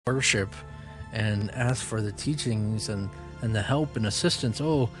worship and ask for the teachings and the help and assistance.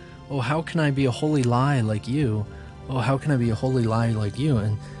 Oh, how can I be a holy lie like you? Oh, how can I be a holy lie like you?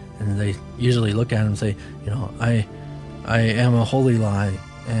 And they usually look at him and say, I am a holy lie,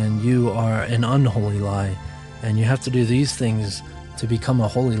 and you are an unholy lie, and you have to do these things to become a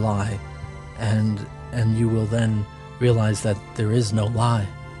holy lie, and you will then realize that there is no lie.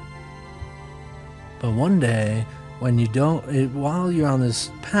 But one day, when you don't, while you're on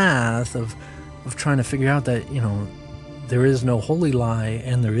this path of trying to figure out that, there is no holy lie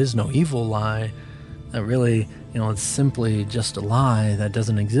and there is no evil lie, that really, it's simply just a lie that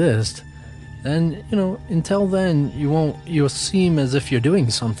doesn't exist, then, until then, you'll seem as if you're doing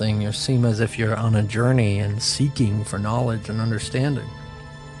something. You'll seem as if you're on a journey and seeking for knowledge and understanding.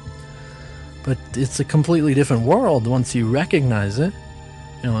 But it's a completely different world once you recognize it.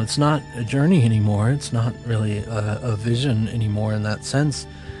 It's not a journey anymore. It's not really a vision anymore in that sense.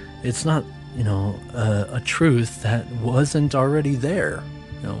 It's not, a truth that wasn't already there,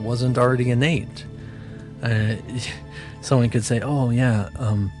 wasn't already innate. Someone could say, oh yeah,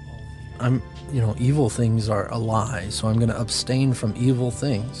 I'm, evil things are a lie, so I'm going to abstain from evil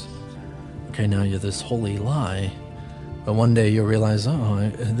things. Okay, now you're this holy lie. But one day you'll realize,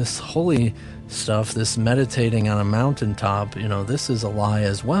 this holy stuff, this meditating on a mountaintop, this is a lie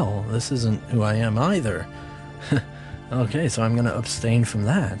as well. This isn't who I am either. Okay, so I'm going to abstain from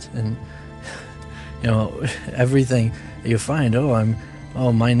that. And, everything you find,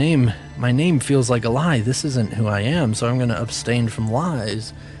 my name feels like a lie. This isn't who I am, so I'm going to abstain from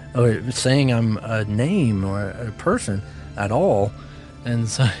lies. Or saying I'm a name or a person at all. And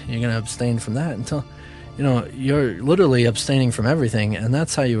so you're going to abstain from that until... you're literally abstaining from everything, and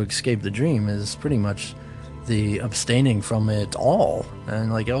that's how you escape the dream, is pretty much the abstaining from it all.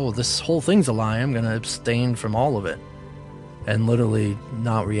 And this whole thing's a lie, I'm going to abstain from all of it. And literally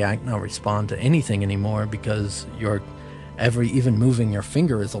not react, not respond to anything anymore, because even moving your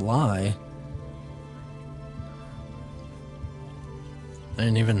finger is a lie.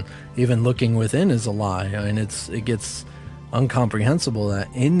 And even looking within is a lie. I mean, it gets incomprehensible that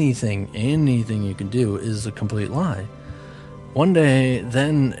anything you can do is a complete lie. One day,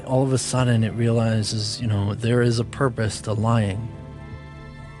 then all of a sudden it realizes, there is a purpose to lying.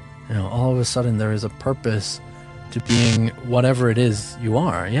 All of a sudden there is a purpose to being whatever it is you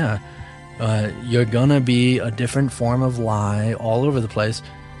are. Yeah. You're gonna be a different form of lie all over the place.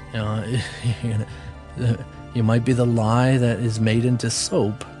 You might be the lie that is made into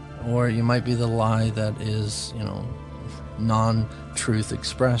soap, or you might be the lie that is, non-truth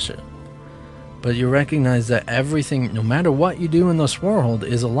expression. But you recognize that everything, no matter what you do in this world,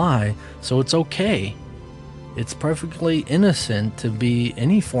 is a lie, so it's okay. It's perfectly innocent to be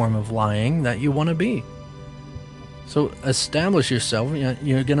any form of lying that you want to be. So establish yourself.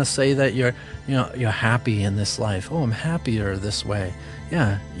 You're gonna say that you're happy in this life. Oh, I'm happier this way.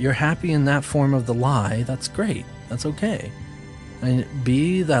 Yeah, you're happy in that form of the lie. That's great. That's okay. And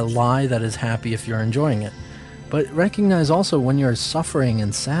be that lie that is happy if you're enjoying it. But recognize also when you're suffering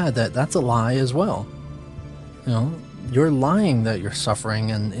and sad that that's a lie as well. You're lying that you're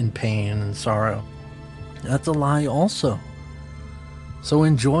suffering and in pain and sorrow. That's a lie also. So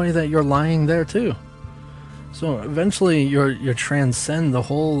enjoy that you're lying there too. So eventually you transcend the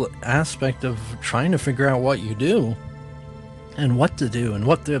whole aspect of trying to figure out what you do and what to do and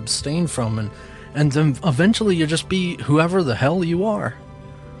what to abstain from, and then eventually you just be whoever the hell you are.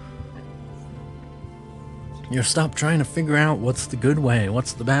 You stop trying to figure out what's the good way,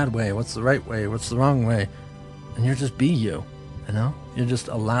 what's the bad way, what's the right way, what's the wrong way, and you just be you, You just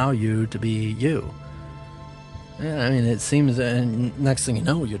allow you to be you. Yeah, I mean, it seems, and next thing you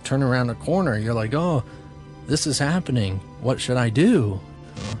know, you turn around a corner, you're like, oh, this is happening, what should I do?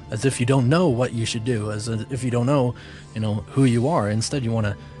 As if you don't know what you should do, as if you don't know, who you are. Instead, you want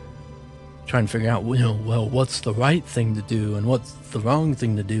to try and figure out, well, what's the right thing to do and what's the wrong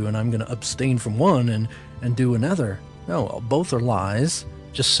thing to do, and I'm going to abstain from one and do another. No, both are lies.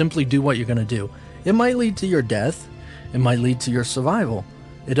 Just simply do what you're going to do. It might lead to your death. It might lead to your survival.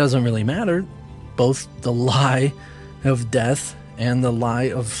 It doesn't really matter. Both the lie of death and the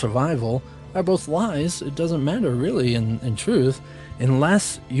lie of survival are both lies. It doesn't matter really in truth,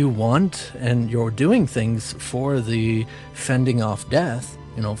 unless you want and you're doing things for the fending off death,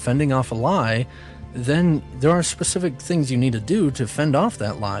 fending off a lie. Then there are specific things you need to do to fend off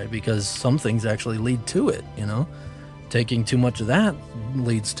that lie, because some things actually lead to it. Taking too much of that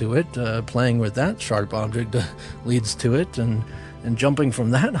leads to it. Playing with that sharp object leads to it, and jumping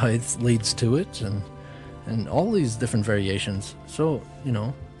from that height leads to it, and all these different variations. So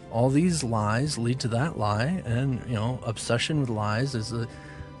all these lies lead to that lie, and obsession with lies is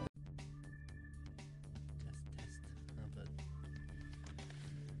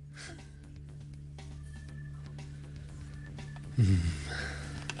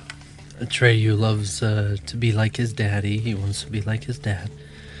Atreyu loves to be like his daddy. He wants to be like his dad,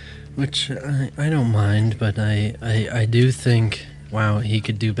 which I don't mind, but I do think, wow, he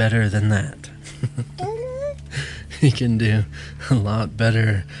could do better than that. He can do a lot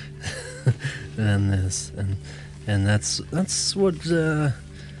better than this, and that's what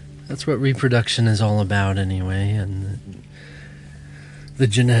reproduction is all about anyway, and the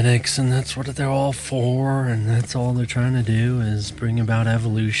genetics, and that's what they're all for, and that's all they're trying to do is bring about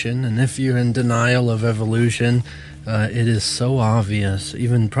evolution. And if you're in denial of evolution, it is so obvious,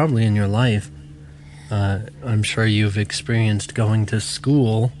 even probably in your life. I'm sure you've experienced going to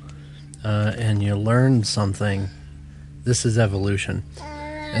school and you learned something. This is evolution.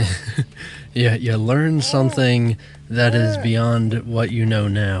 Yeah, you learn something that is beyond what you know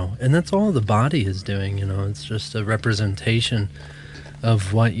now, and that's all the body is doing. It's just a representation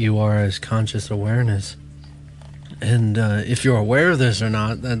of what you are as conscious awareness. And if you're aware of this or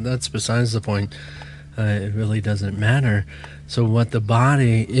not, that's besides the point. It really doesn't matter. So what the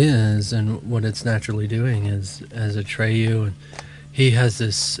body is and what it's naturally doing is, as Atreyu, he has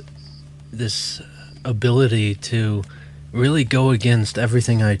this ability to really go against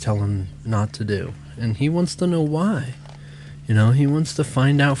everything I tell him not to do. And he wants to know why. He wants to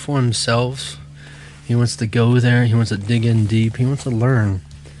find out for himself. He wants to go there. He wants to dig in deep. He wants to learn.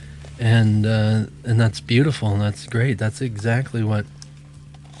 And that's beautiful. And that's great. That's exactly what,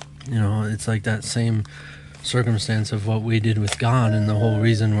 it's like that same circumstance of what we did with God and the whole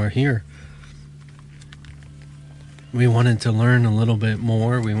reason we're here. We wanted to learn a little bit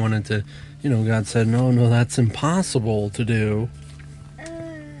more. We wanted to, God said, no, that's impossible to do.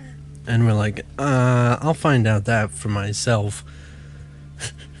 And we're like, I'll find out that for myself.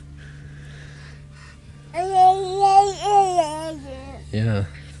 Yeah.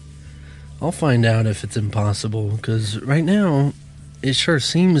 I'll find out if it's impossible, because right now, it sure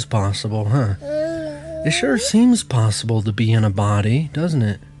seems possible, huh? It sure seems possible to be in a body, doesn't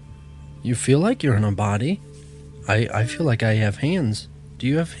it? You feel like you're in a body. I feel like I have hands. Do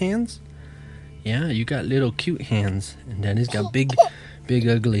you have hands? Yeah, you got little cute hands, and Daddy's got big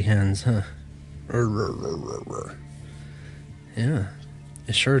ugly hands, huh? Yeah,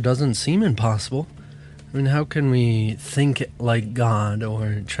 it sure doesn't seem impossible. I mean, how can we think like God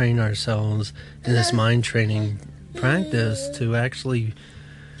or train ourselves in this mind training practice to actually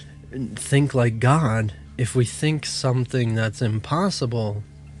think like God if we think something that's impossible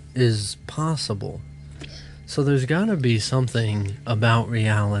is possible? So there's got to be something about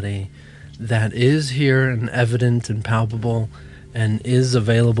reality that is here and evident and palpable and is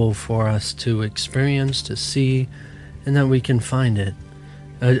available for us to experience, to see, and that we can find it.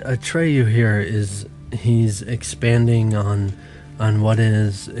 Atreyu here he's expanding on what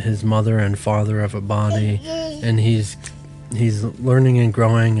is his mother and father of a body, and he's learning and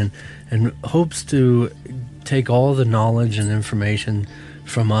growing and hopes to take all the knowledge and information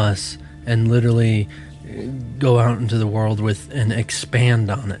from us and literally go out into the world with and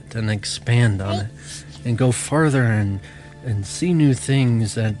expand on it and go further and see new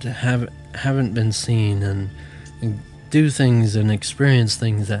things that haven't been seen and do things and experience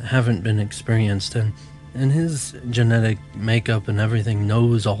things that haven't been experienced, and his genetic makeup and everything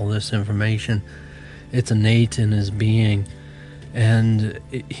knows all this information. It's innate in his being, and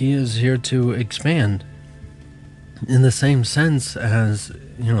he is here to expand in the same sense as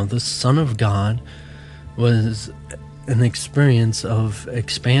the Son of God was an experience of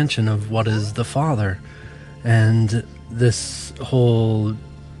expansion of what is the Father, and this whole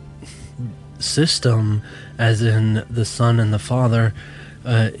system, as in the Son and the Father,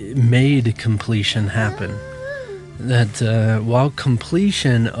 made completion happen. That while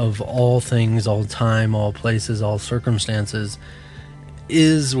completion of all things, all time, all places, all circumstances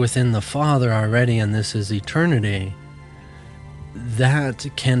is within the Father already, and this is eternity, that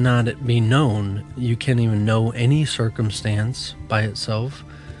cannot be known. You can't even know any circumstance by itself.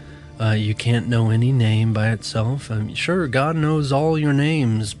 You can't know any name by itself. Sure, God knows all your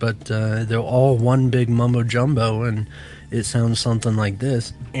names, but they're all one big mumbo jumbo, and it sounds something like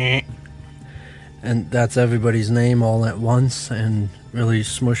this. And that's everybody's name all at once, and really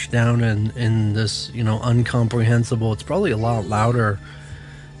smushed down in this, uncomprehensible. It's probably a lot louder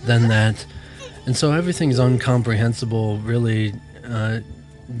than that. And so everything's incomprehensible, really.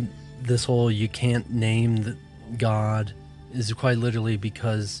 This whole you can't name God is quite literally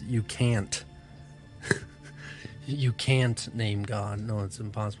because you can't. You can't name God. No, it's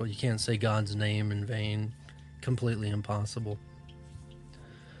impossible. You can't say God's name in vain. Completely impossible.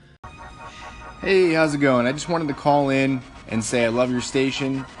 Hey, how's it going? I just wanted to call in and say I love your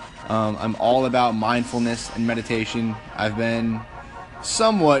station. I'm all about mindfulness and meditation. I've been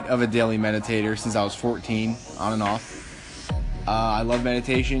somewhat of a daily meditator since I was 14, on and off. I love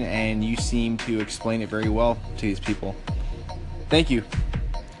meditation, and you seem to explain it very well to these people. Thank you.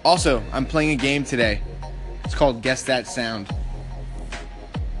 Also, I'm playing a game today. It's called Guess That Sound.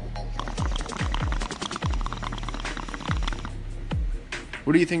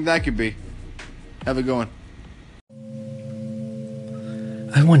 What do you think that could be? Have it going.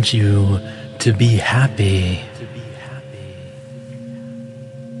 I want you to be happy.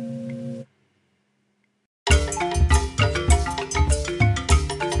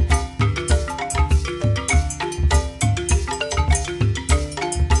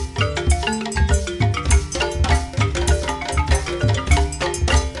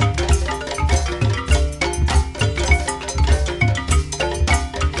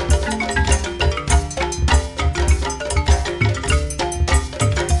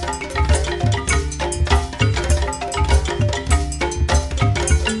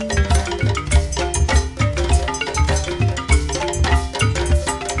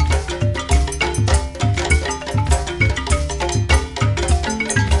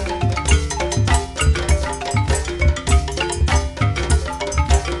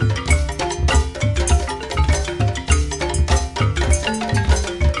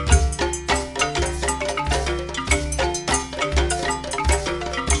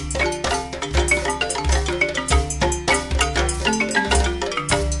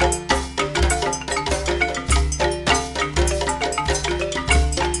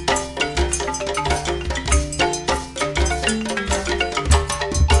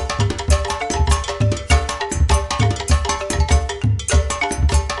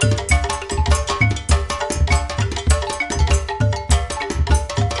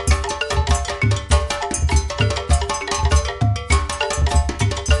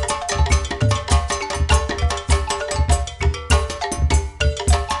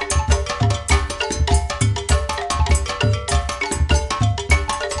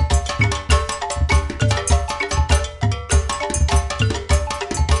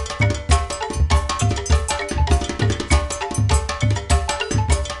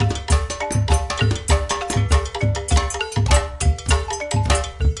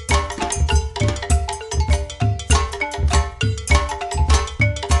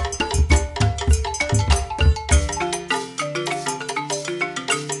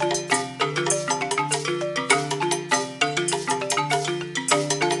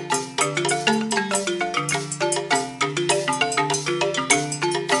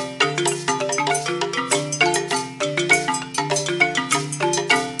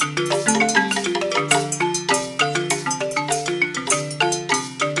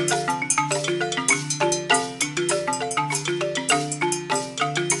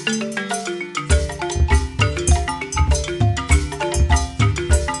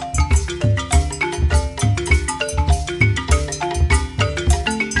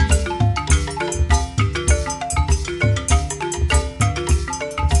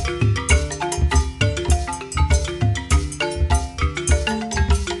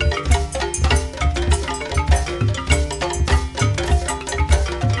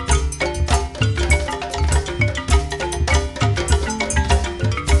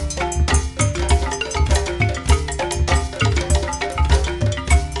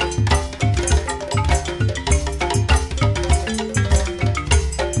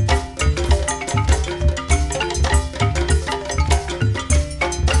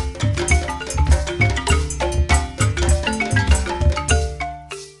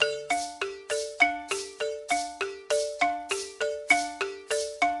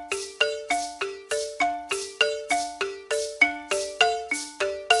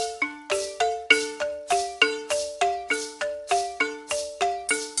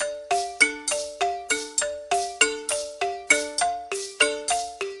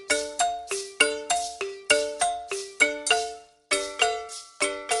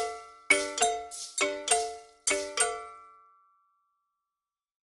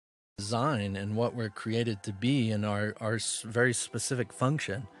 Design and what we're created to be and our very specific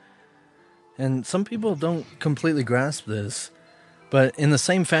function. And some people don't completely grasp this, but in the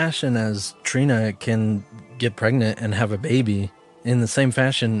same fashion as Trina can get pregnant and have a baby, in the same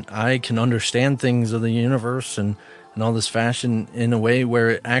fashion, I can understand things of the universe and all this fashion in a way where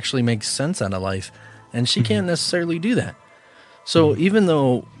it actually makes sense out of life. And she can't necessarily do that. So even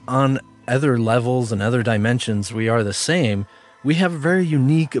though on other levels and other dimensions we are the same, we have very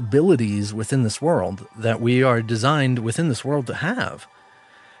unique abilities within this world that we are designed within this world to have.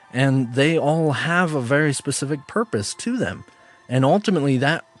 And they all have a very specific purpose to them. And ultimately,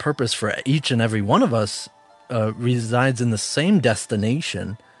 that purpose for each and every one of us resides in the same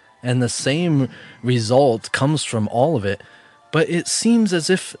destination, and the same result comes from all of it. But it seems as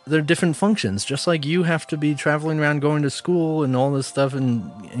if they're different functions, just like you have to be traveling around going to school and all this stuff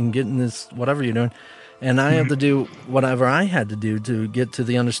and getting this, whatever you're doing. And I have to do whatever I had to do to get to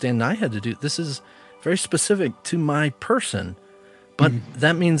the understanding I had to do. This is very specific to my person. But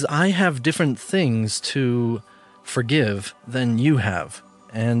that means I have different things to forgive than you have,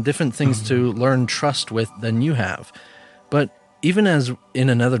 and different things to learn trust with than you have. But even as in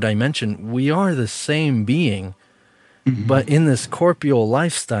another dimension, we are the same being, but in this corporeal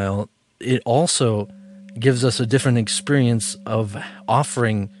lifestyle, it also gives us a different experience of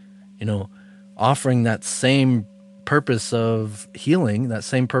offering that same purpose of healing, that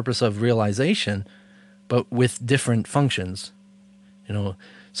same purpose of realization, but with different functions,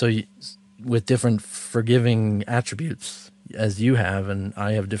 with different forgiving attributes, as you have, and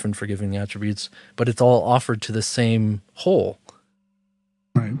I have different forgiving attributes, but it's all offered to the same whole.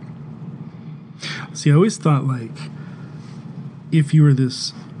 Right. See, I always thought, like, if you were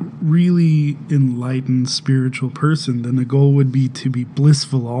this really enlightened spiritual person, then the goal would be to be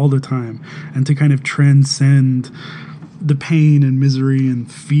blissful all the time and to kind of transcend the pain and misery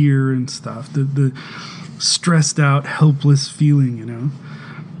and fear and stuff, the stressed out, helpless feeling,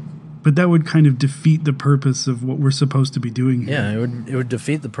 But that would kind of defeat the purpose of what we're supposed to be doing here. Yeah, it would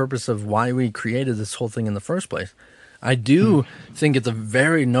defeat the purpose of why we created this whole thing in the first place. I do think it's a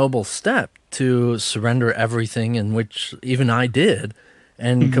very noble step to surrender everything, in which even I did,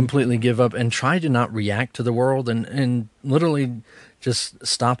 and completely give up and try to not react to the world, and literally just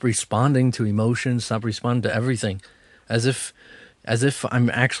stop responding to emotions, stop responding to everything, as if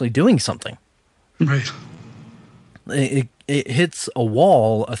I'm actually doing something. Right. It hits a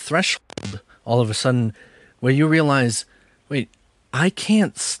wall, a threshold, all of a sudden, where you realize, wait, I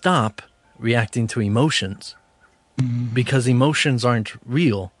can't stop reacting to emotions because emotions aren't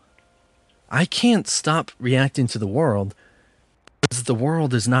real. I can't stop reacting to the world because the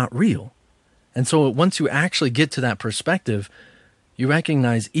world is not real. And so once you actually get to that perspective, you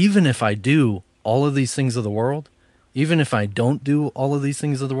recognize, even if I do all of these things of the world, even if I don't do all of these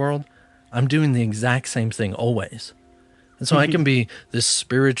things of the world, I'm doing the exact same thing always. And so I can be this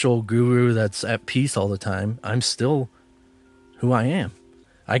spiritual guru that's at peace all the time. I'm still who I am.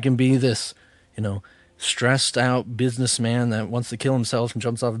 I can be this, stressed out businessman that wants to kill himself and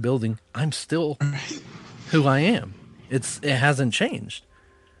jumps off a building. I'm still who I am. It hasn't changed.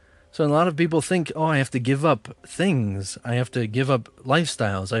 So a lot of people think, I have to give up things. I have to give up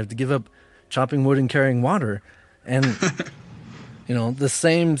lifestyles. I have to give up chopping wood and carrying water. And, the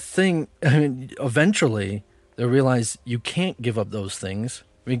same thing, eventually they'll realize you can't give up those things,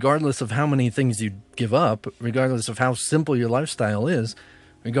 regardless of how many things you give up, regardless of how simple your lifestyle is,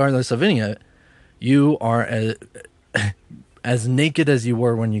 regardless of any of it. You are as naked as you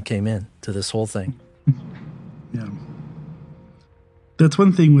were when you came in to this whole thing. Yeah. That's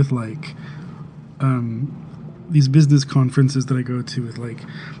one thing with, like, these business conferences that I go to, with, like,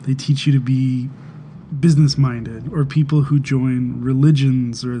 they teach you to be business minded, or people who join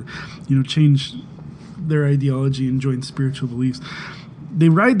religions, or, change their ideology and join spiritual beliefs. They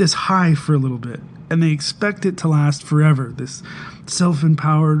ride this high for a little bit, and they expect it to last forever. This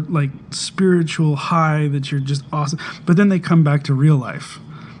self-empowered, like, spiritual high that you're just awesome. But then they come back to real life.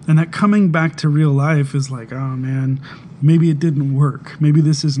 And that coming back to real life is like, oh man, maybe it didn't work. Maybe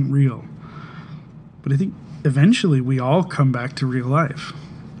this isn't real. But I think eventually we all come back to real life.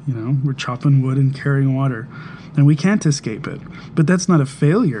 We're chopping wood and carrying water, and we can't escape it. But that's not a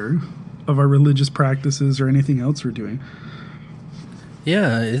failure of our religious practices or anything else we're doing.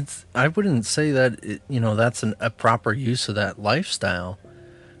 Yeah, I wouldn't say that that's a proper use of that lifestyle.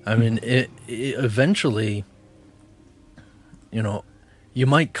 I mean, it eventually, you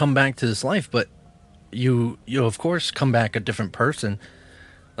might come back to this life, but you of course come back a different person.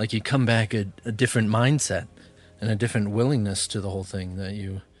 Like, you come back a different mindset and a different willingness to the whole thing, that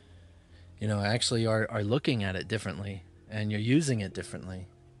you actually are looking at it differently, and you're using it differently.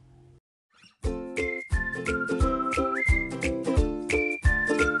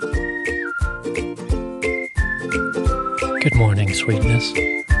 Good morning, sweetness.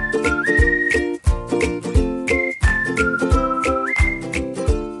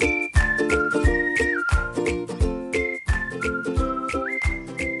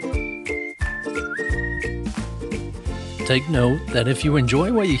 Take note that if you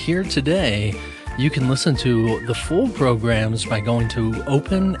enjoy what you hear today, you can listen to the full programs by going to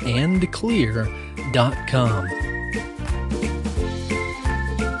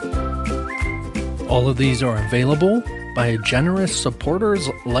openandclear.com. All of these are available by generous supporters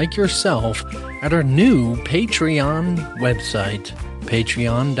like yourself at our new Patreon website,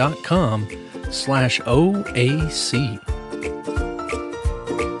 patreon.com/OAC.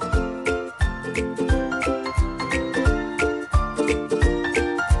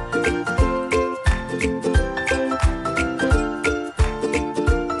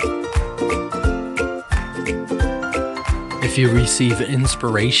 If you receive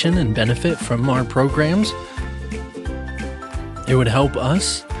inspiration and benefit from our programs, it would help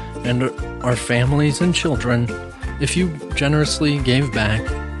us and our families and children if you generously gave back.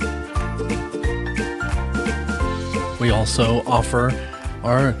 We also offer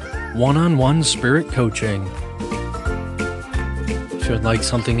our one-on-one spirit coaching. If you would like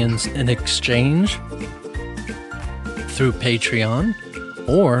something in exchange through Patreon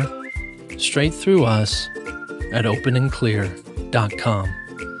or straight through us at openandclear.com.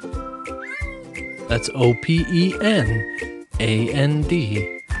 That's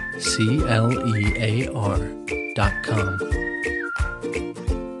OPENANDCLEAR.com.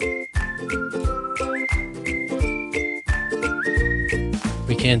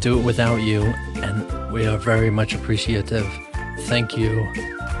 We can't do it without you, and we are very much appreciative. Thank you.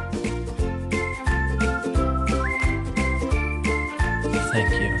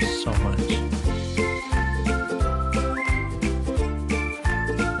 Thank you so much.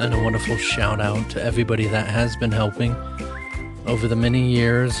 And a wonderful shout out to everybody that has been helping over the many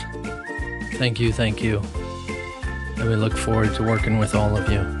years. Thank you, thank you. And we look forward to working with all of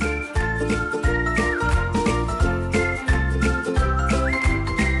you.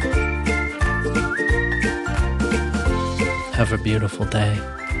 Have a beautiful day.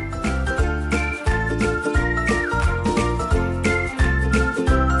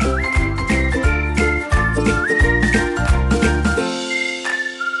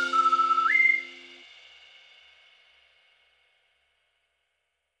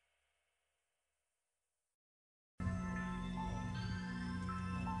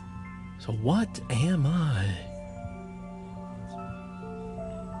 So what am I?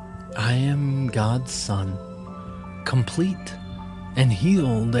 I am God's Son, complete and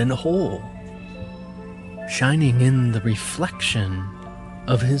healed and whole, shining in the reflection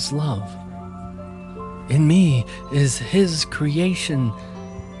of His love. In me is His creation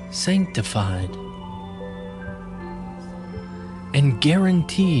sanctified and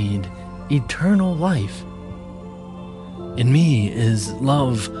guaranteed eternal life. In me is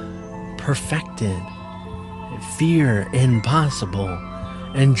love perfected, fear impossible,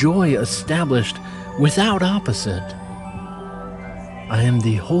 and joy established without opposite. I am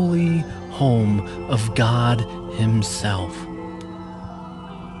the holy home of God Himself.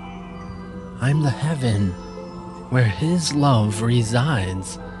 I am the heaven where His love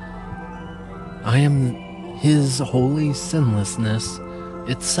resides. I am His holy sinlessness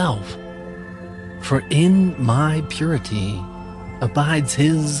itself, for in my purity abides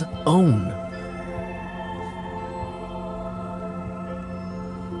His own.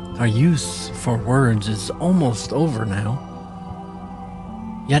 Our use for words is almost over now.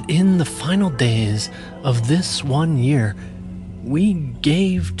 Yet in the final days of this 1 year, we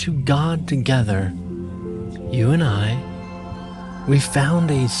gave to God together, you and I. We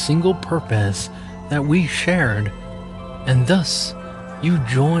found a single purpose that we shared, and thus you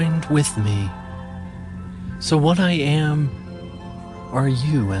joined with me. So what I am, are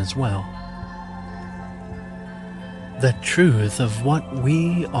you as well. The truth of what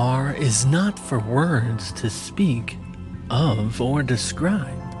we are is not for words to speak of or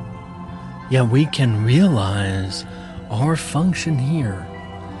describe. Yet we can realize our function here,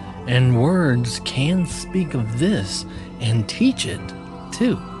 and words can speak of this and teach it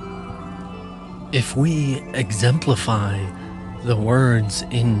too. If we exemplify the words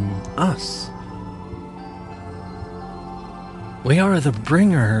in us, we are the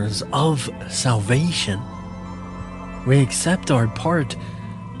bringers of salvation. We accept our part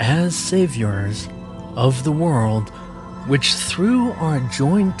as saviors of the world, which through our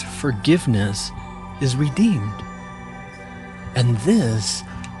joint forgiveness is redeemed. And this,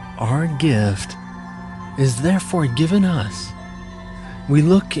 our gift, is therefore given us. We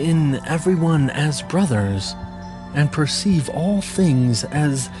look in everyone as brothers and perceive all things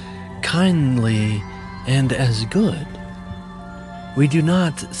as kindly and as good. We do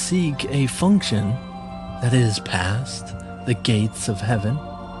not seek a function that is past the gates of heaven.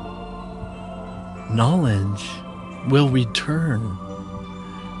 Knowledge will return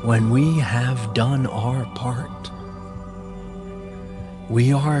when we have done our part.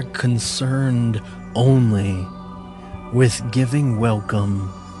 We are concerned only with giving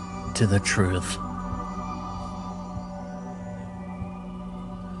welcome to the truth.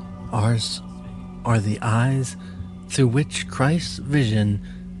 Ours are the eyes through which Christ's vision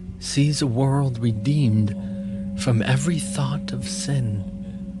sees a world redeemed from every thought of sin.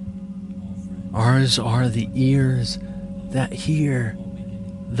 Ours are the ears that hear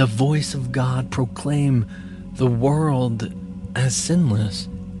the voice of God proclaim the world as sinless.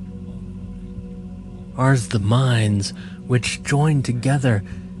 Ours the minds which join together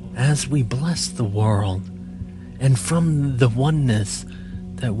as we bless the world, and from the oneness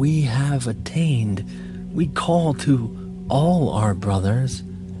that we have attained, we call to all our brothers,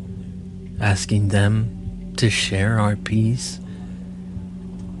 asking them to share our peace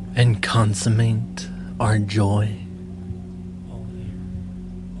and consummate our joy.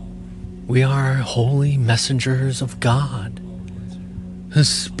 We are holy messengers of God who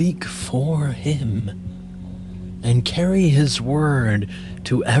speak for Him and carry His word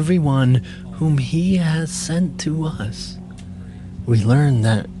to everyone whom He has sent to us. We learn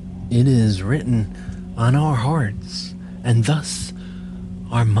that it is written on our hearts, and thus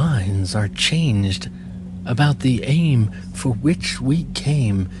our minds are changed about the aim for which we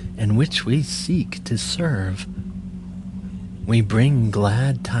came and which we seek to serve. We bring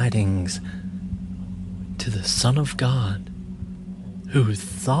glad tidings to the Son of God, who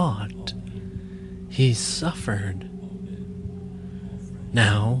thought He suffered.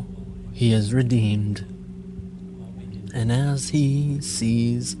 Now He is redeemed, and as He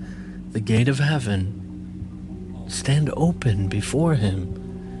sees the gate of heaven stand open before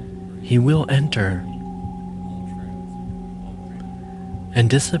Him, He will enter and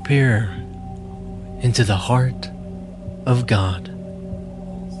disappear into the heart of God.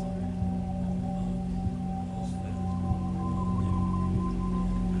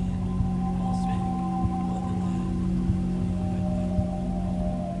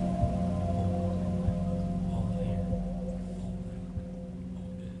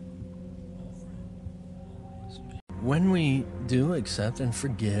 When we do accept and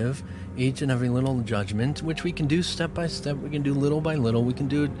forgive each and every little judgment, which we can do step by step, we can do little by little, we can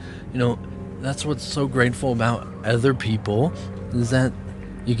do it, that's what's so grateful about other people, is that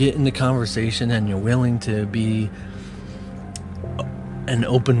you get into conversation and you're willing to be an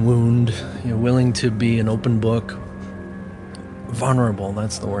open wound, you're willing to be an open book. Vulnerable,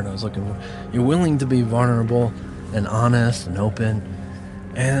 that's the word I was looking for. You're willing to be vulnerable and honest and open,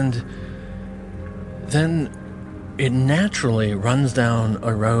 and then it naturally runs down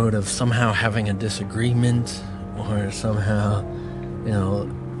a road of somehow having a disagreement, or somehow,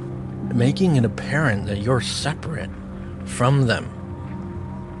 making it apparent that you're separate from them.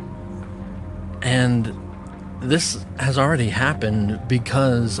 And this has already happened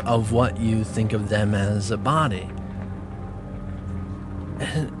because of what you think of them as a body.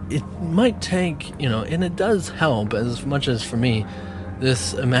 And it might take, and it does help, as much as for me,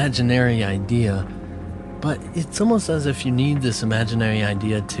 this imaginary idea. But it's almost as if you need this imaginary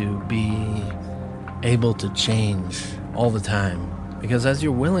idea to be able to change all the time. Because as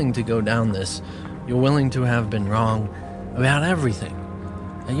you're willing to go down this, you're willing to have been wrong about everything.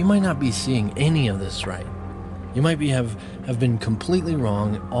 And you might not be seeing any of this right. You might have been completely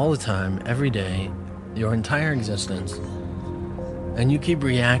wrong all the time, every day, your entire existence. And you keep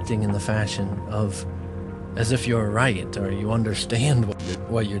reacting in the fashion of as if you're right, or you understand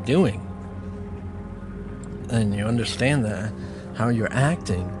what you're doing. And you understand that, how you're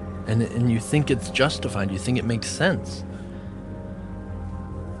acting, and you think it's justified, you think it makes sense.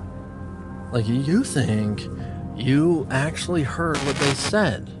 Like, you think you actually heard what they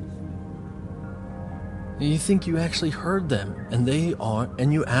said. You think you actually heard them,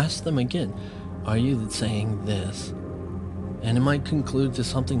 and you ask them again, are you saying this? And it might conclude to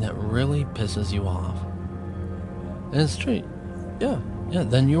something that really pisses you off. And it's true. Yeah,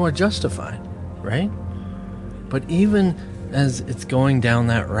 then you are justified, right? But even as it's going down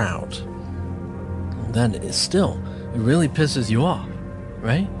that route, then it really pisses you off,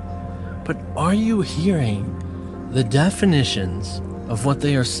 right? But are you hearing the definitions of what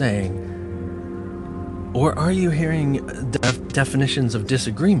they are saying? Or are you hearing definitions of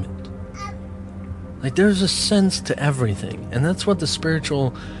disagreement? Like, there's a sense to everything. And that's what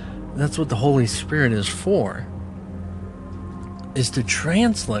that's what the Holy Spirit is for. Is to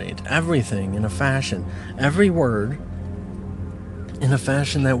translate everything in a fashion, every word, in a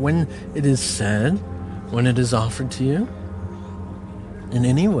fashion that when it is said, when it is offered to you, in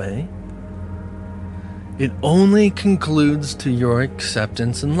any way, it only concludes to your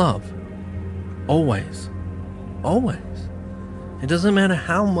acceptance and love. Always. Always. It doesn't matter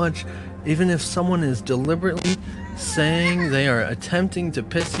how much, even if someone is deliberately saying they are attempting to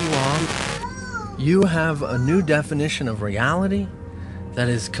piss you off, you have a new definition of reality, that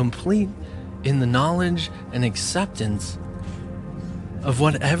is complete in the knowledge and acceptance of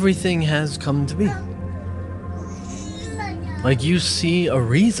what everything has come to be. Like, you see a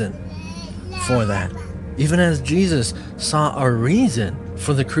reason for that. Even as Jesus saw a reason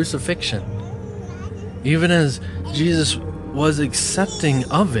for the crucifixion. Even as Jesus was accepting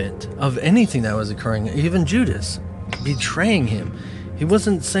of it, of anything that was occurring, even Judas betraying him. He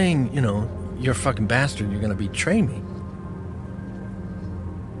wasn't saying, you're a fucking bastard, you're going to betray me.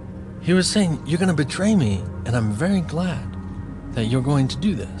 He was saying, you're going to betray me, and I'm very glad that you're going to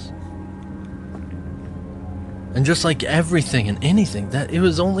do this. And just like everything and anything, that it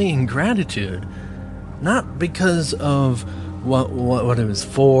was only in gratitude, not because of what it was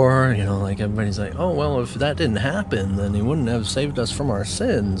for. Like, everybody's like, oh, well, if that didn't happen, then he wouldn't have saved us from our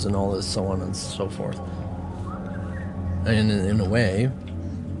sins and all this, so on and so forth. And in a way,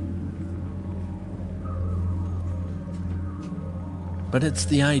 but it's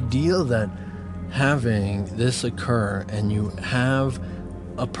the ideal that having this occur and you have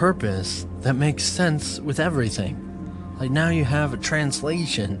a purpose that makes sense with everything. Like, now you have a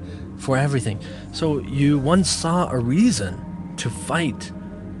translation for everything. So you once saw a reason to fight,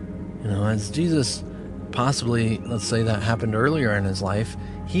 as Jesus possibly, let's say that happened earlier in his life,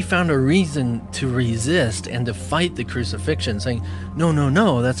 he found a reason to resist and to fight the crucifixion, saying,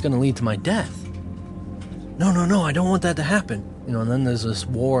 no, that's going to lead to my death. No, I don't want that to happen. And then there's this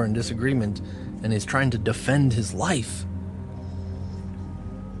war and disagreement, and he's trying to defend his life.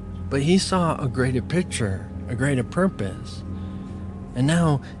 But he saw a greater picture, a greater purpose. And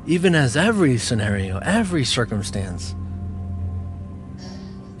now, even as every scenario, every circumstance,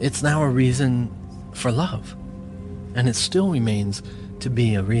 it's now a reason for love. And it still remains to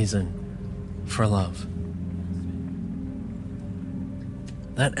be a reason for love.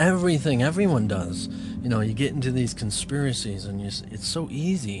 That everything everyone does, you get into these conspiracies, and it's so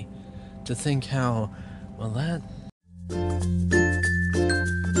easy to think how, that...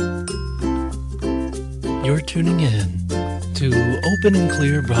 You're tuning in to Open and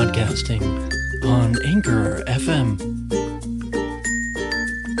Clear Broadcasting on Anchor FM.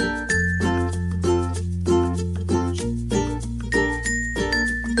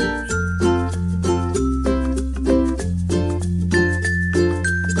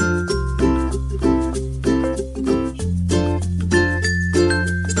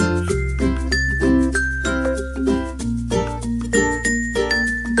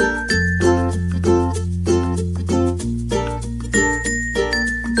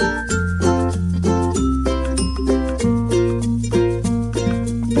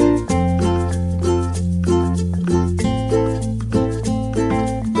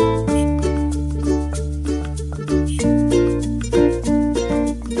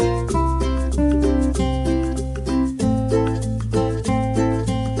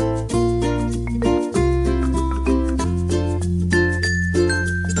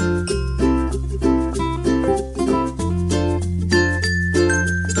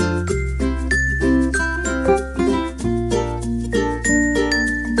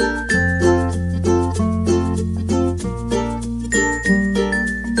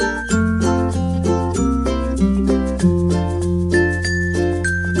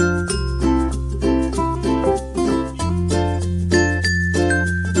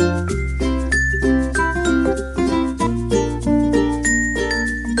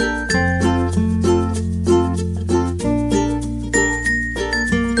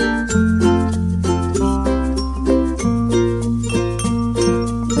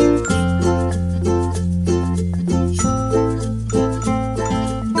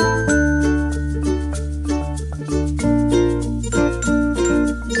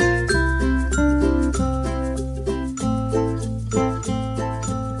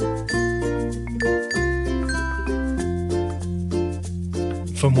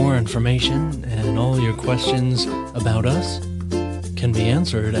 For more information and all your questions about us can be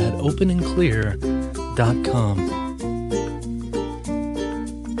answered at openandclear.com.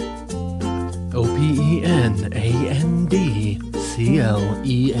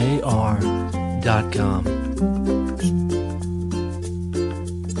 openandclear.com.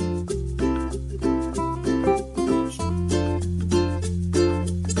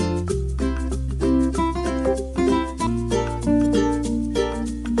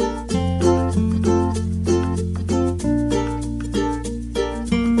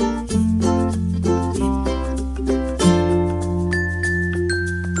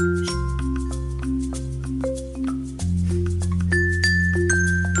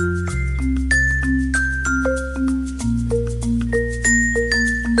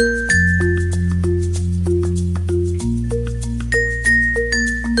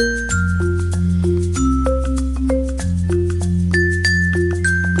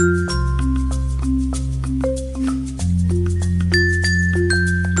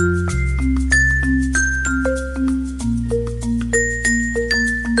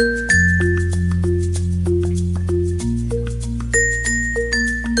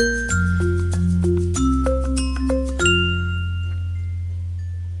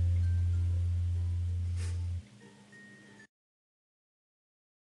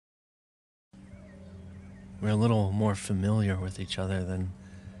 we're a little more familiar with each other than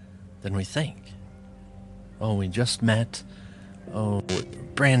we think. Oh, we just met. Oh, we're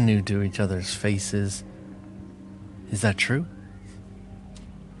brand new to each other's faces. Is that true?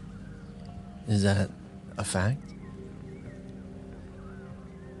 Is that a fact?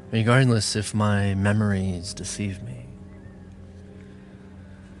 Regardless if my memories deceive me,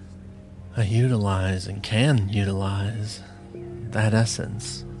 I utilize and can utilize that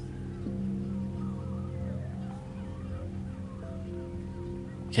essence.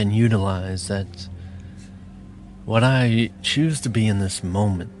 Can utilize that what I choose to be in this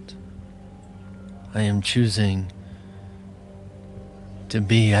moment. I am choosing to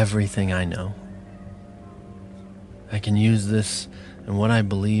be everything I know. I can use this and what I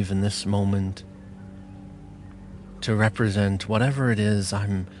believe in this moment to represent whatever it is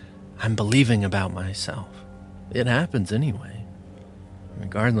I'm believing about myself. It happens anyway,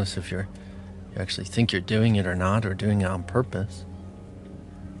 regardless if you actually think you're doing it or not, or doing it on purpose.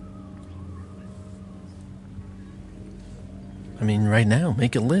 I mean, right now,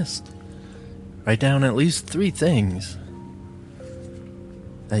 make a list. Write down at least 3 things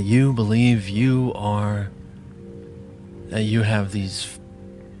that you believe you are, that you have these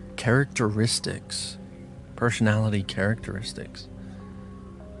characteristics, personality characteristics.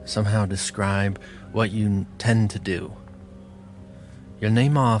 Somehow describe what you tend to do. You'll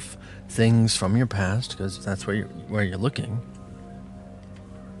name off things from your past, because that's where you're looking.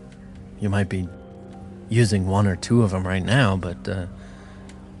 You might be using 1 or 2 of them right now, but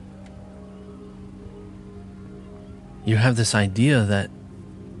you have this idea that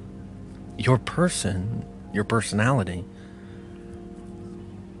your personality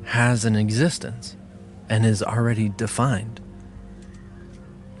has an existence and is already defined.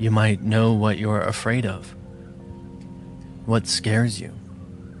 You might know what you're afraid of, what scares you.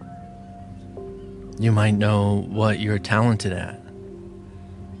 You might know what you're talented at.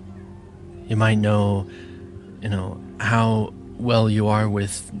 You might know, how well you are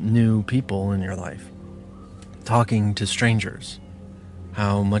with new people in your life, talking to strangers,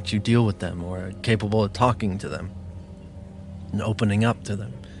 how much you deal with them or are capable of talking to them and opening up to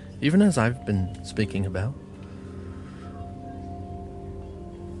them, even as I've been speaking about.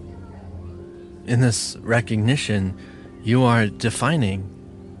 In this recognition, you are defining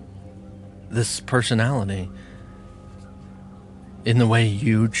this personality in the way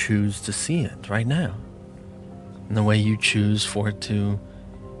you choose to see it right now, in the way you choose for it to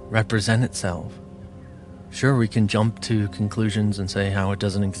represent itself. Sure, we can jump to conclusions and say how it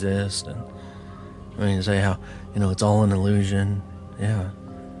doesn't exist, and say how, it's all an illusion. Yeah.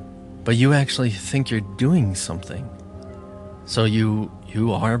 But you actually think you're doing something. So you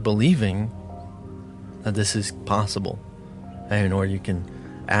are believing that this is possible. Or you can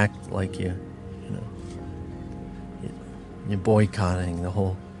act like you're boycotting the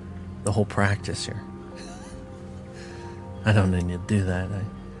whole practice here. I don't need to do that.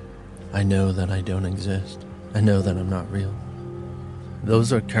 I know that I don't exist. I know that I'm not real.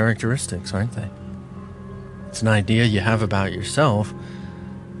 Those are characteristics, aren't they? It's an idea you have about yourself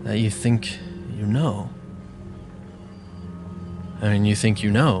that you think you know. You think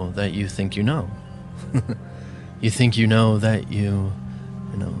you know that you think you know. You think you know that you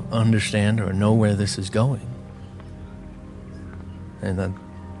understand or know where this is going. And I'm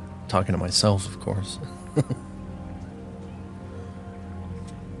talking to myself, of course.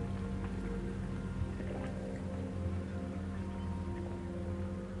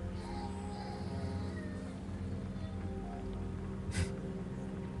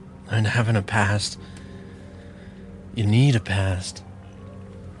 And having a past, you need a past.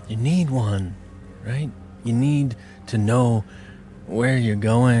 You need one, right? You need to know where you're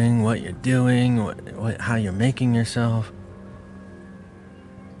going, what you're doing, how you're making yourself.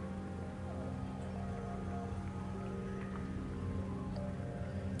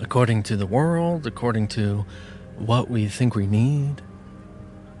 According to the world, according to what we think we need.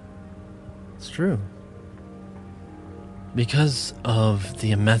 It's true. Because of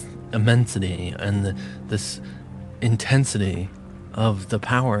the immensity and this intensity of the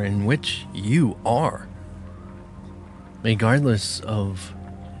power in which you are, regardless of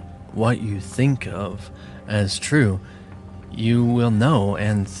what you think of as true, you will know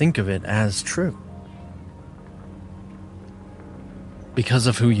and think of it as true. Because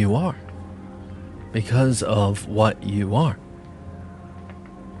of who you are. Because of what you are.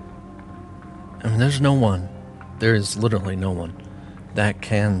 There's no one. There is literally no one that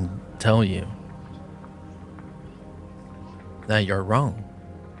can tell you that you're wrong,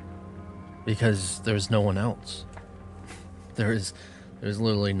 because there's no one else. There's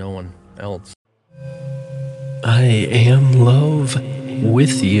literally no one else. I am love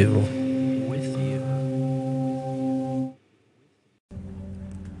with you.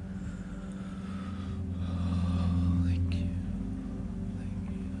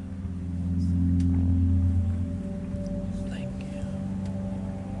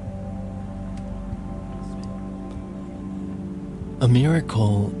 A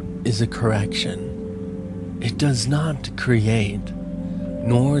miracle is a correction. It does not create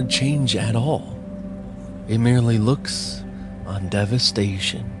nor change at all. It merely looks on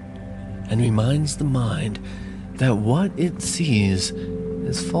devastation and reminds the mind that what it sees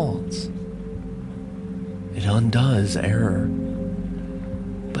is false. It undoes error,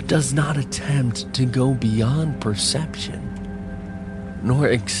 but does not attempt to go beyond perception, nor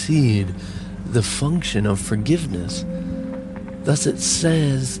exceed the function of forgiveness. Thus it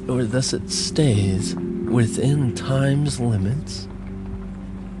stays within time's limits.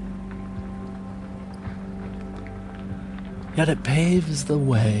 Yet it paves the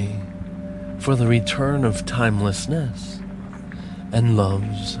way for the return of timelessness and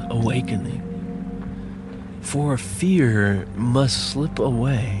love's awakening. For fear must slip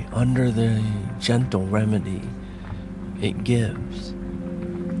away under the gentle remedy it gives.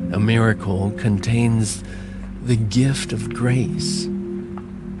 A miracle contains the gift of grace,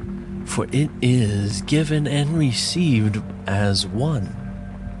 for it is given and received as one.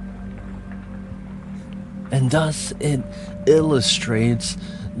 And thus it illustrates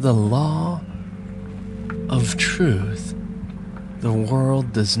the law of truth the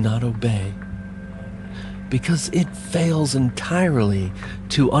world does not obey, because it fails entirely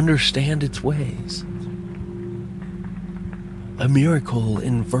to understand its ways. A miracle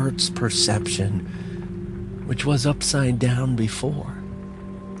inverts perception, which was upside down before,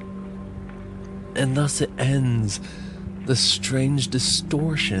 and thus it ends the strange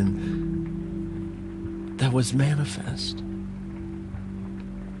distortion that was manifest.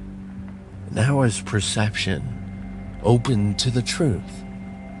 Now is perception open to the truth.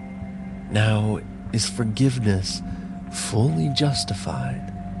 Now is forgiveness fully justified.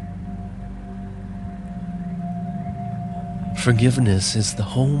 Forgiveness is the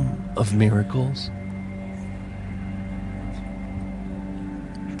home of miracles.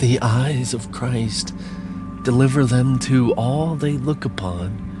 The eyes of Christ deliver them to all they look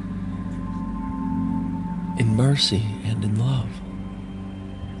upon in mercy and in love.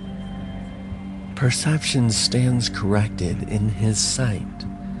 Perception stands corrected in his sight,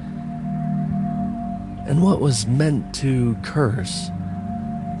 and what was meant to curse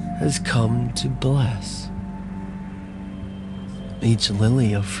has come to bless. Each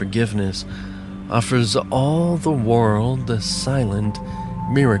lily of forgiveness offers all the world the silent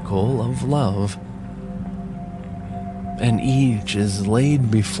miracle of love, and each is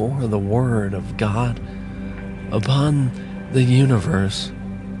laid before the Word of God upon the universe,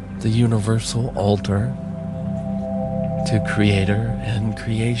 the universal altar to Creator and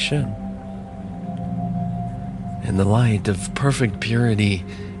creation. In the light of perfect purity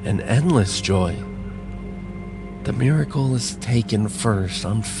and endless joy, the miracle is taken first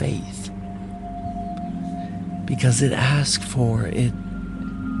on faith, because it asks for it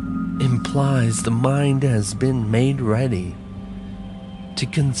implies the mind has been made ready to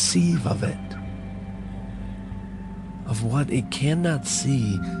conceive of it, of what it cannot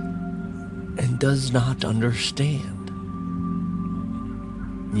see and does not understand.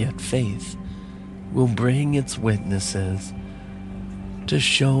 Yet faith will bring its witnesses to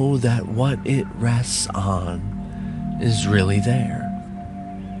show that what it rests on is really there,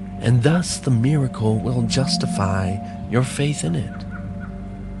 and thus the miracle will justify your faith in it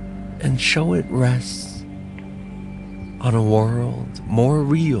and show it rests on a world more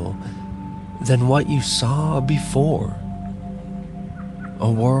real than what you saw before,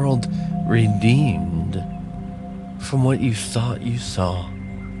 a world redeemed from what you thought you saw.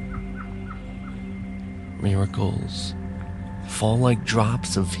 Miracles fall like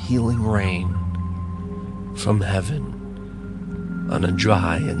drops of healing rain from heaven on a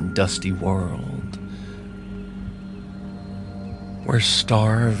dry and dusty world where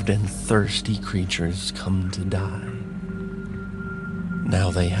starved and thirsty creatures come to die. Now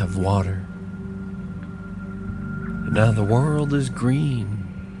they have water. Now the world is green,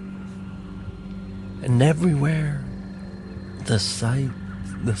 and everywhere the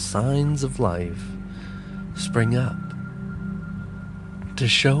signs of life spring up to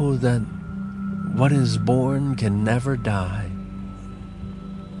show that what is born can never die.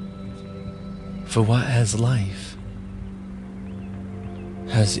 For what has life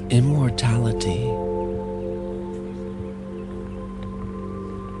has immortality.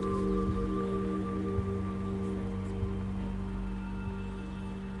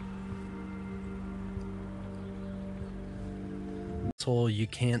 impossible, you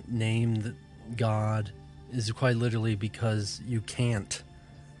can't name God, is quite literally because you can't.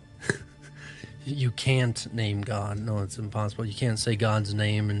 You can't name God. No, it's impossible. You can't say God's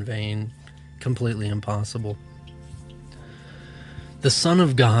name in vain. Completely impossible. The Son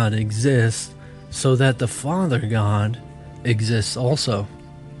of God exists so that the Father God exists also.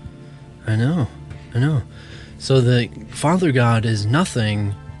 I know. So the Father God is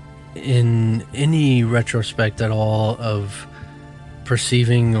nothing in any retrospect at all of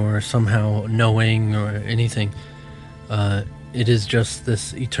perceiving or somehow knowing or anything. It is just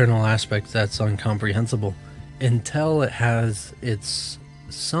this eternal aspect that's incomprehensible until it has its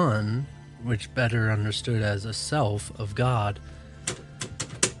Son, which better understood as a self of God,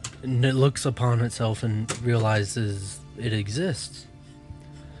 and it looks upon itself and realizes it exists.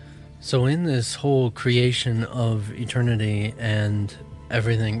 So in this whole creation of eternity and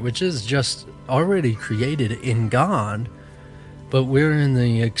everything, which is just already created in God, but we're in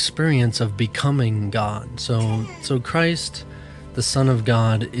the experience of becoming God. So Christ, the Son of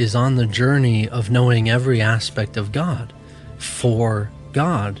God, is on the journey of knowing every aspect of God, for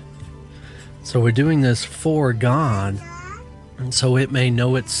God. So we're doing this for God, and so it may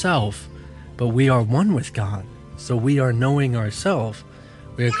know itself, but we are one with God. So we are knowing ourselves.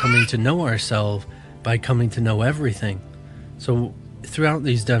 We are coming to know ourselves by coming to know everything. So throughout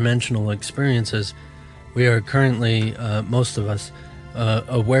these dimensional experiences, we are currently, most of us,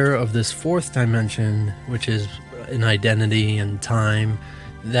 aware of this fourth dimension, which is an identity and time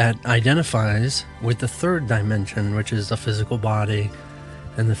that identifies with the third dimension, which is the physical body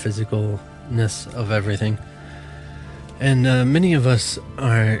and the physicalness of everything. And many of us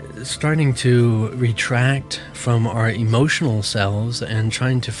are starting to retract from our emotional selves and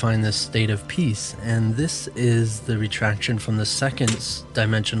trying to find this state of peace. And this is the retraction from the second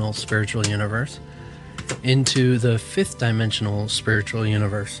dimensional spiritual universe into the fifth dimensional spiritual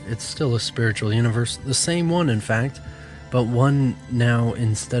universe. It's still a spiritual universe, the same one in fact, but one now,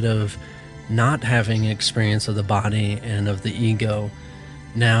 instead of not having experience of the body and of the ego,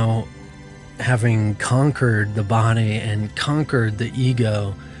 now having conquered the body and conquered the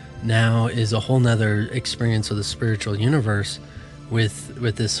ego, now is a whole nother experience of the spiritual universe with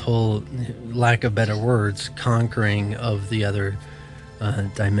this whole, lack of better words, conquering of the other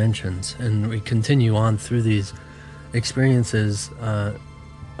dimensions. And we continue on through these experiences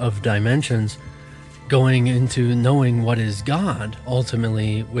of dimensions, going into knowing what is God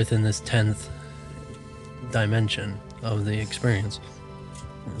ultimately within this 10th dimension of the experience.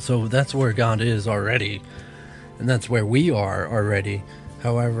 So that's where God is already, and that's where we are already.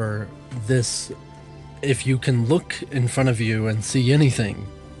 However, this, if you can look in front of you and see anything,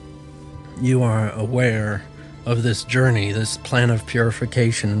 you are aware of this journey, this plan of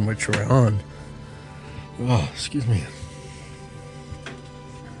purification in which we're on. Oh, excuse me.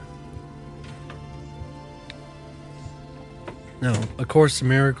 Now, A Course in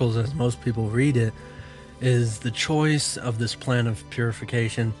Miracles, as most people read it, is the choice of this plan of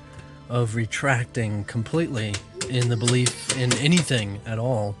purification, of retracting completely in the belief in anything at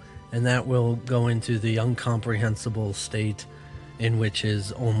all, and that will go into the incomprehensible state in which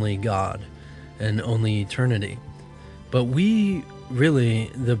is only God and only eternity. But we really,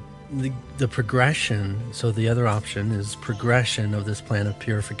 the progression, so the other option is progression of this plan of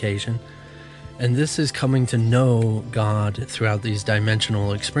purification, and this is coming to know God throughout these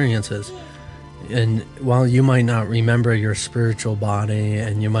dimensional experiences. And while you might not remember your spiritual body,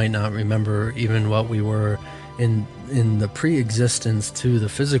 and you might not remember even what we were in the pre-existence to the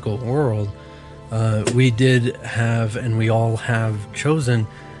physical world, we did have, and we all have chosen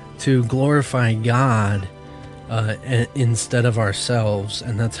to glorify God instead of ourselves,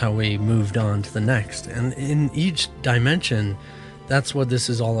 and that's how we moved on to the next. And in each dimension, that's what this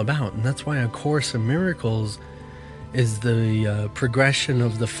is all about, and that's why A Course in Miracles is the progression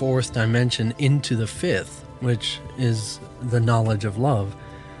of the fourth dimension into the fifth, which is the knowledge of love.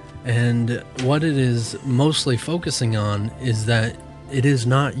 And what it is mostly focusing on is that it is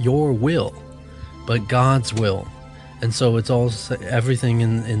not your will, but God's will. And so it's all, everything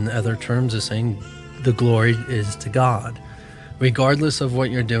in other terms is saying the glory is to God. Regardless of what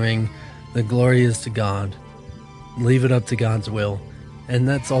you're doing, the glory is to God. Leave it up to God's will. And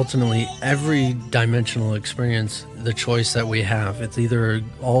that's ultimately every dimensional experience, the choice that we have. It's either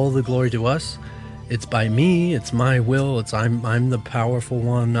all the glory to us, it's by me, it's my will, it's I'm the powerful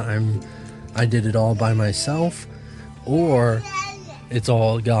one, I did it all by myself, or it's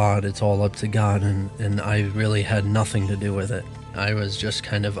all God, it's all up to God, and I really had nothing to do with it. I was just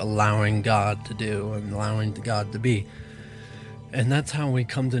kind of allowing God to do and allowing God to be. And that's how we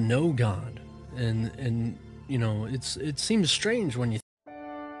come to know God. And it seems strange when you.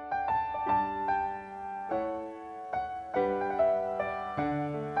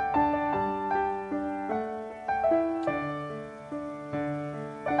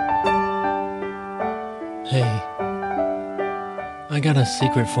 Hey, I got a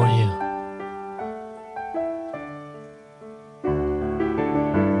secret for you.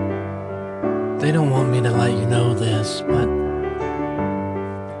 They don't want me to let you know this, but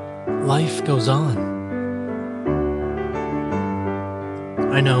life goes on.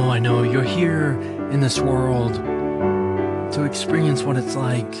 I know, you're here in this world to experience what it's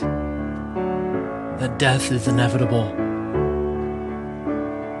like, that death is inevitable.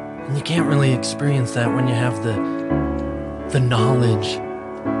 And you can't really experience that when you have the knowledge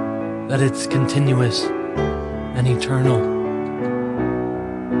that it's continuous and eternal.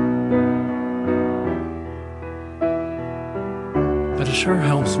 But it sure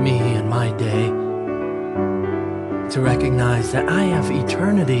helps me in my day to recognize that I have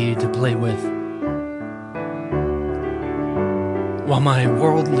eternity to play with. While my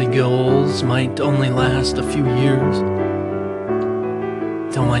worldly goals might only last a few years,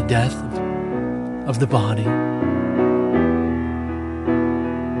 till my death of the body.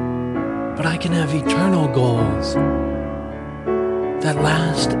 But I can have eternal goals that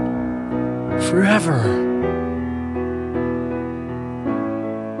last forever.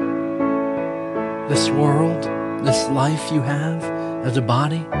 This world, this life you have as a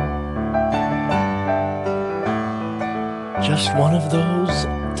body, just one of those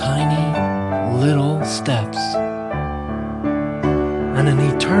tiny little steps, and an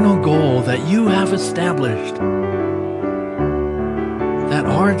eternal goal that you have established, that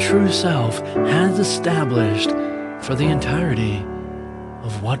our true self has established for the entirety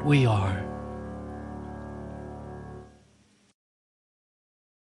of what we are.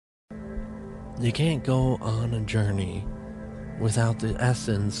 You can't go on a journey without the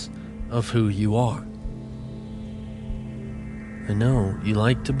essence of who you are. I know you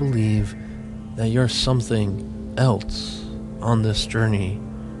like to believe that you're something else on this journey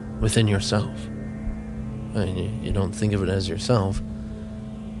within yourself. I mean, you don't think of it as yourself.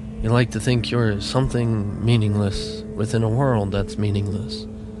 You like to think you're something meaningless within a world that's meaningless.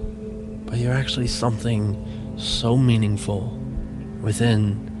 But you're actually something so meaningful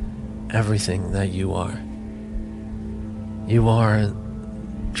within everything that you are. You are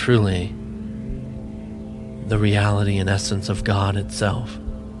truly the reality and essence of God itself,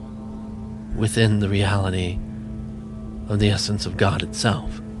 within the reality of the essence of God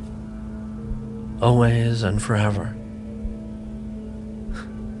itself, always and forever.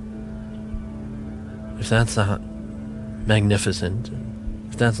 If that's not magnificent,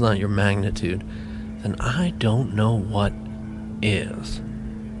 if that's not your magnitude, then I don't know what is.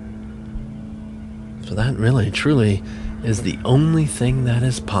 So that really, truly is the only thing that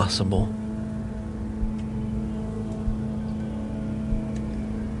is possible.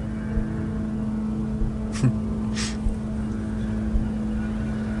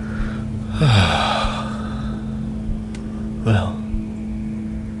 Well,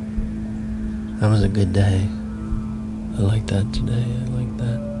 that was a good day. I like that today. I like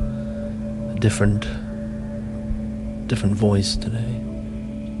that. A different voice today.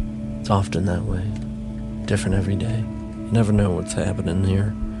 It's often that way. Different every day. You never know what's happening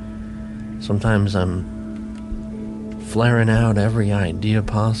here. Sometimes I'm flaring out every idea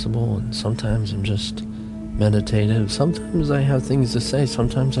possible, and sometimes I'm just meditative. Sometimes I have things to say,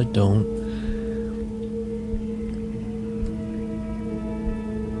 sometimes I don't.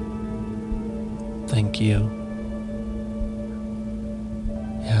 Thank you.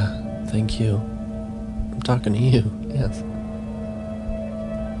 Yeah, thank you. I'm talking to you, yes.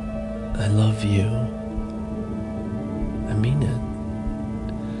 I love you. I mean it.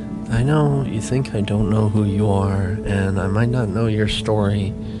 I know you think I don't know who you are, and I might not know your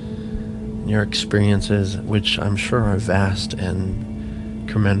story, your experiences, which I'm sure are vast and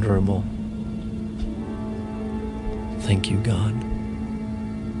commendable. Thank you, God.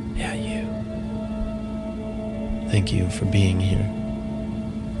 Yeah, you. Thank you for being here.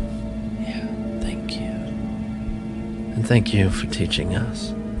 Yeah, thank you. And thank you for teaching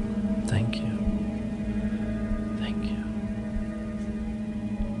us. Thank you. Thank you.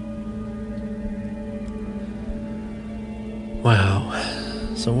 Wow.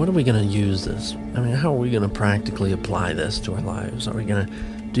 So what are we going to use this? I mean, how are we going to practically apply this to our lives? Are we going to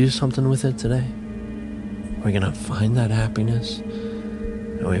do something with it today? Are we going to find that happiness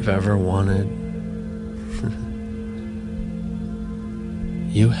that we've ever wanted?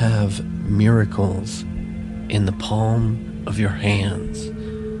 You have miracles in the palm of your hands.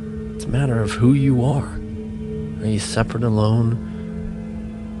 It's a matter of who you are. Are you separate,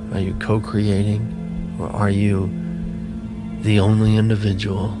 alone? Are you co-creating? Or are you the only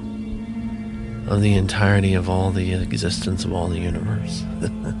individual of the entirety of all the existence of all the universe?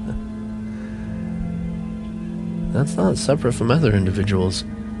 That's not separate from other individuals,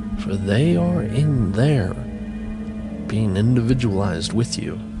 for they are in there, being individualized with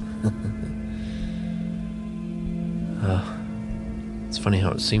you. It's funny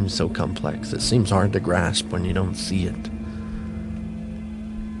how it seems so complex. It seems hard to grasp when you don't see it.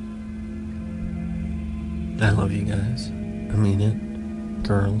 I love you guys. I mean it.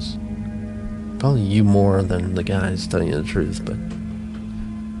 Girls. Probably you more than the guys, telling you the truth, but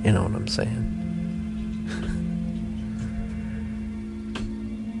you know what I'm saying.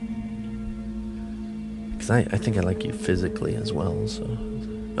 Because I think I like you physically as well, so...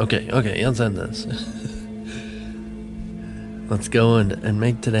 Okay, let's end this. Let's go and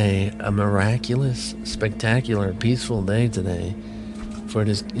make today a miraculous, spectacular, peaceful day today. For it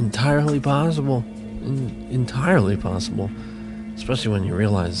is entirely possible. Entirely possible. Especially when you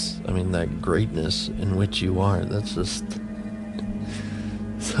realize, that greatness in which you are. That's just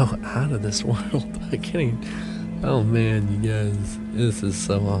so out of this world. I can't even... Oh man, you guys. This is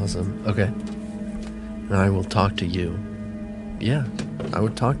so awesome. Okay. And I will talk to you. Yeah, I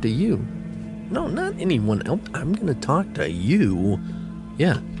would talk to you. No, not anyone else. I'm gonna talk to you.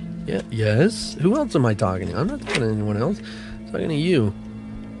 Yeah, yes. Who else am I talking to? I'm not talking to anyone else. I'm talking to you.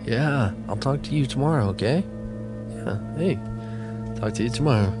 Yeah, I'll talk to you tomorrow, okay? Yeah, hey. Talk to you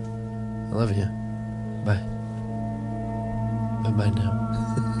tomorrow. I love you. Bye. Bye-bye now.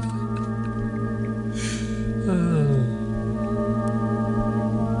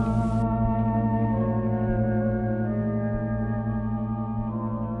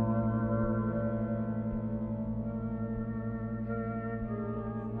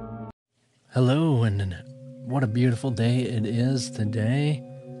 Hello, and what a beautiful day it is today.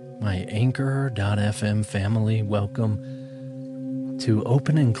 My Anchor.fm family, welcome to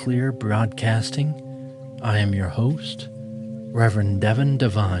Open and Clear Broadcasting. I am your host, Reverend Devin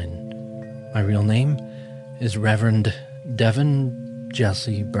Devine. My real name is Reverend Devin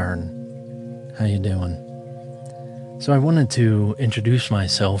Jesse Byrne. How you doing? So I wanted to introduce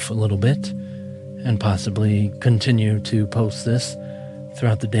myself a little bit and possibly continue to post this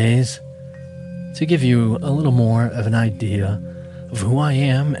throughout the days to give you a little more of an idea of who I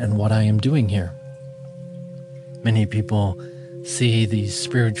am and what I am doing here. Many people see these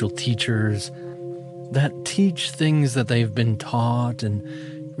spiritual teachers that teach things that they've been taught and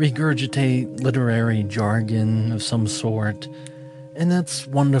regurgitate literary jargon of some sort, and that's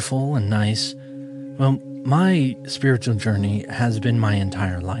wonderful and nice. Well, my spiritual journey has been my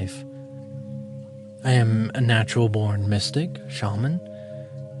entire life. I am a natural-born mystic, shaman.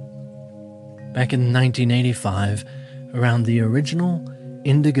 Back in 1985, around the original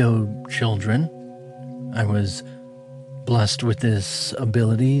Indigo Children, I was blessed with this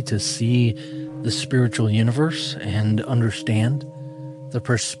ability to see the spiritual universe and understand the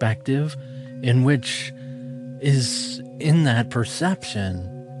perspective in which is in that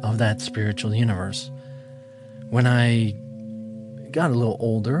perception of that spiritual universe. When I got a little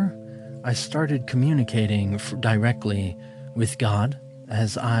older, I started communicating directly with God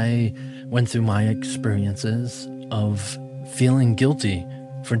as I went through my experiences of feeling guilty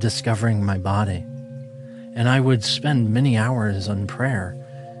for discovering my body. And I would spend many hours on prayer,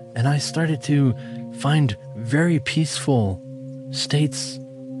 and I started to find very peaceful states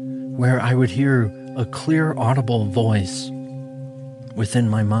where I would hear a clear, audible voice within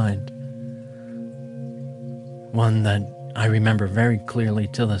my mind. One that I remember very clearly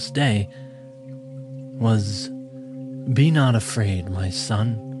to this day was, "Be not afraid, my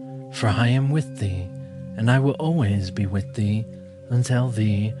son, for I am with thee, and I will always be with thee until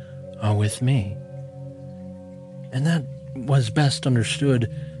thee are with me." And that was best understood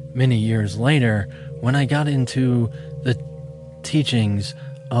many years later when I got into the teachings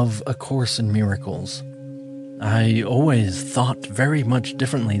of A Course in Miracles. I always thought very much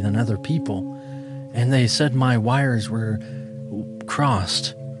differently than other people, and they said my wires were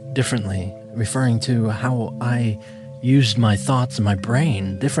crossed differently, referring to how I used my thoughts and my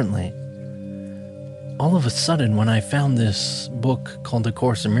brain differently. All of a sudden, when I found this book called A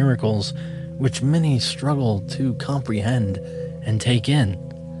Course in Miracles, which many struggle to comprehend and take in,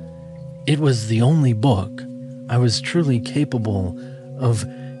 it was the only book I was truly capable of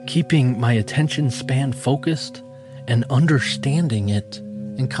keeping my attention span focused and understanding it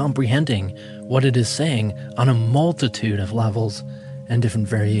and comprehending what it is saying on a multitude of levels and different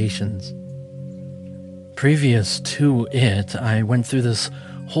variations. Previous to it, I went through this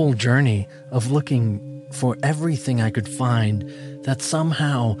whole journey of looking for everything I could find that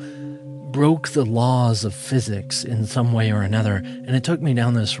somehow broke the laws of physics in some way or another. And it took me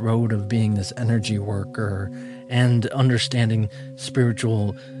down this road of being this energy worker and understanding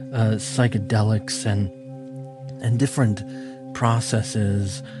spiritual psychedelics and different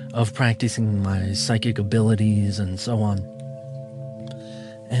processes of practicing my psychic abilities and so on.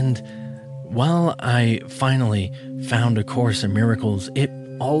 And while I finally found A Course in Miracles, it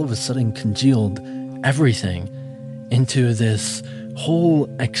all of a sudden congealed everything into this whole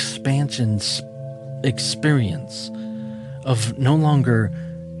expansion experience of no longer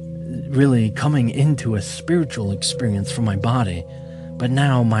really coming into a spiritual experience from my body, but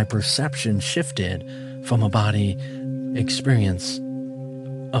now my perception shifted from a body experience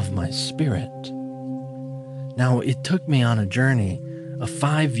of my spirit. Now, it took me on a journey, a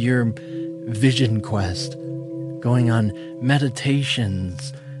 5-year vision quest, going on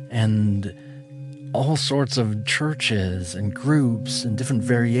meditations and all sorts of churches and groups and different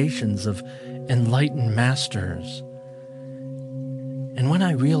variations of enlightened masters. And when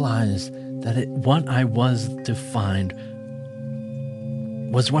I realized that what I was to find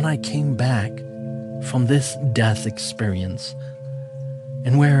was when I came back from this death experience,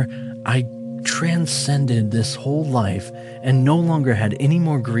 and where I transcended this whole life and no longer had any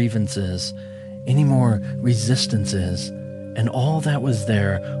more grievances, any more resistances, and all that was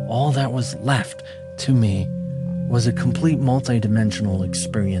there, all that was left to me was a complete multidimensional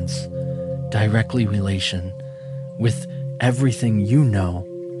experience, directly relation with everything you know,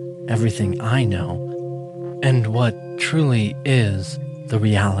 everything I know, and what truly is the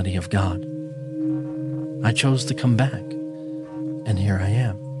reality of God. I chose to come back, and here I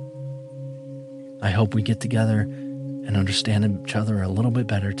am. I hope we get together and understand each other a little bit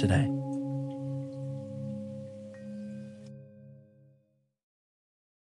better today.